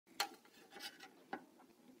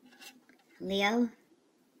Leo.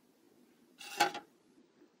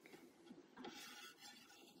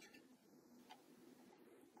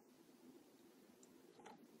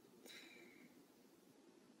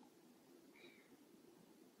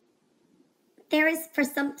 There is, for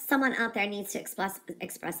someone out there needs to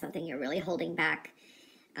express something you're really holding back.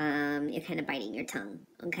 You're kind of biting your tongue,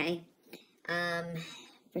 okay?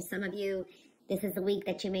 For some of you, this is a week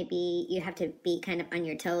that you have to be kind of on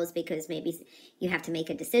your toes because maybe you have to make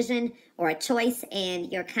a decision or a choice and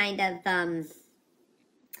you're kind of,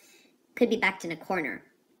 could be backed in a corner.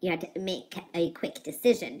 You have to make a quick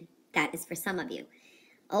decision. That is for some of you.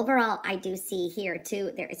 Overall, I do see here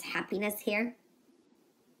too, there is happiness here.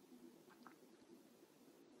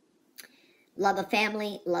 Love of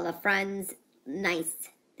family, love of friends, nice.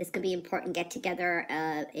 This could be important get together,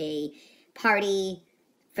 a party,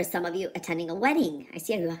 for some of you attending a wedding. I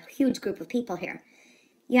see a huge group of people here.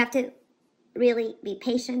 You have to really be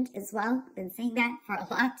patient as well. I've been saying that for a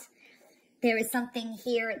lot. There is something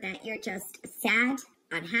here that you're just sad,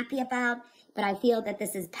 unhappy about, but I feel that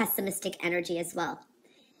this is pessimistic energy as well.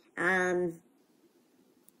 Some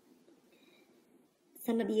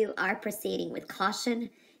of you are proceeding with caution,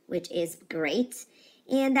 which is great.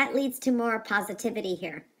 And that leads to more positivity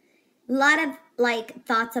here. A lot of like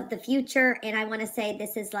thoughts of the future. And I want to say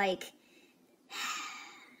this is like,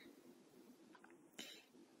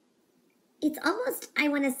 it's almost, I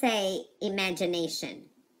want to say imagination,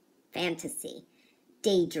 fantasy,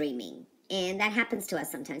 daydreaming. And that happens to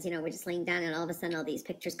us sometimes. You know, we're just laying down and all of a sudden all these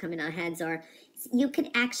pictures come in our heads. Or you could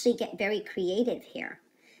actually get very creative here.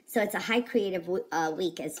 So it's a high creative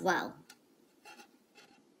week as well.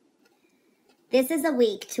 This is a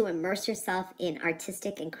week to immerse yourself in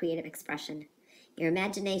artistic and creative expression. Your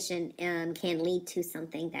imagination can lead to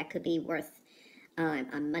something that could be worth a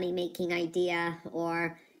money-making idea,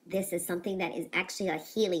 or this is something that is actually a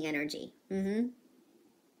healing energy.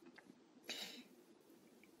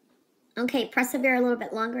 Okay, persevere a little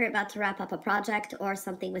bit longer. You're about to wrap up a project or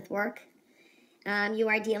something with work. You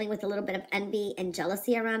are dealing with a little bit of envy and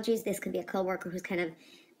jealousy around you. This could be a coworker who's kind of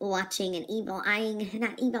watching and evil eyeing,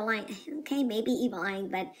 not evil eyeing, okay, maybe evil eyeing,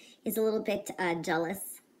 but is a little bit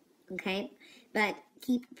jealous, okay? But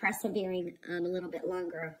keep persevering a little bit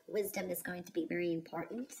longer. Wisdom is going to be very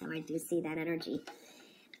important, so I do see that energy.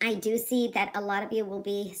 I do see that a lot of you will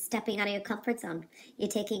be stepping out of your comfort zone. You're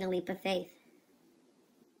taking a leap of faith.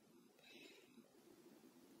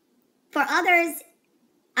 For others,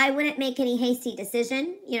 I wouldn't make any hasty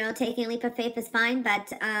decision. You know, taking a leap of faith is fine,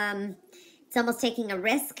 but it's almost taking a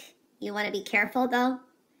risk. You want to be careful, though.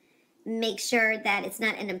 Make sure that it's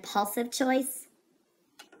not an impulsive choice.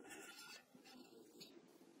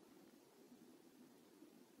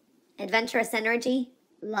 Adventurous energy.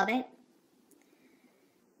 Love it.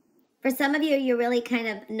 For some of you, you're really kind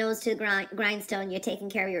of nose to the grindstone. You're taking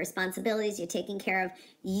care of your responsibilities. You're taking care of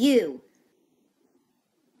you.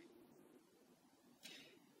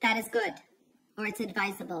 That is good, or it's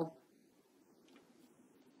advisable.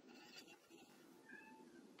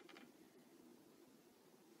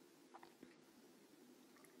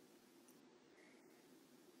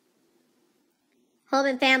 Home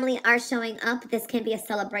and family are showing up. This can be a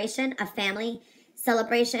celebration, a family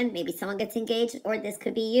celebration. Maybe someone gets engaged, or this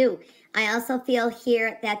could be you. I also feel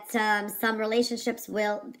here that some relationships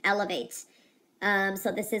will elevate.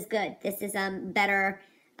 So this is good. This is better,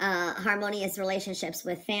 harmonious relationships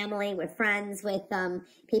with family, with friends, with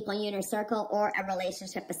people in your inner circle, or a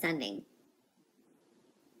relationship ascending.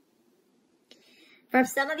 For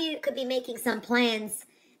some of you, you could be making some plans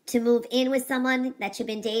to move in with someone that you've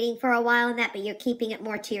been dating for a while and that, but you're keeping it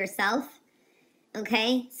more to yourself.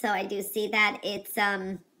 Okay, so I do see that it's,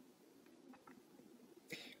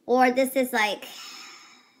 or this is like,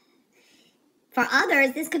 for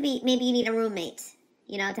others, this could be, maybe you need a roommate,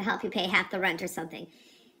 you know, to help you pay half the rent or something.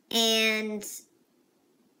 And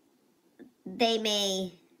they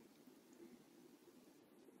may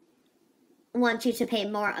want you to pay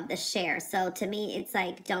more of the share. So to me, it's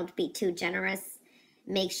like, don't be too generous.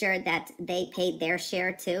 Make sure that they pay their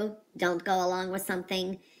share too. Don't go along with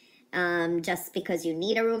something just because you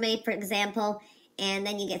need a roommate, for example, and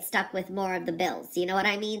then you get stuck with more of the bills. You know what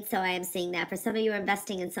I mean? So I am seeing that. For some of you are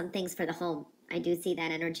investing in some things for the home. I do see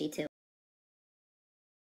that energy too.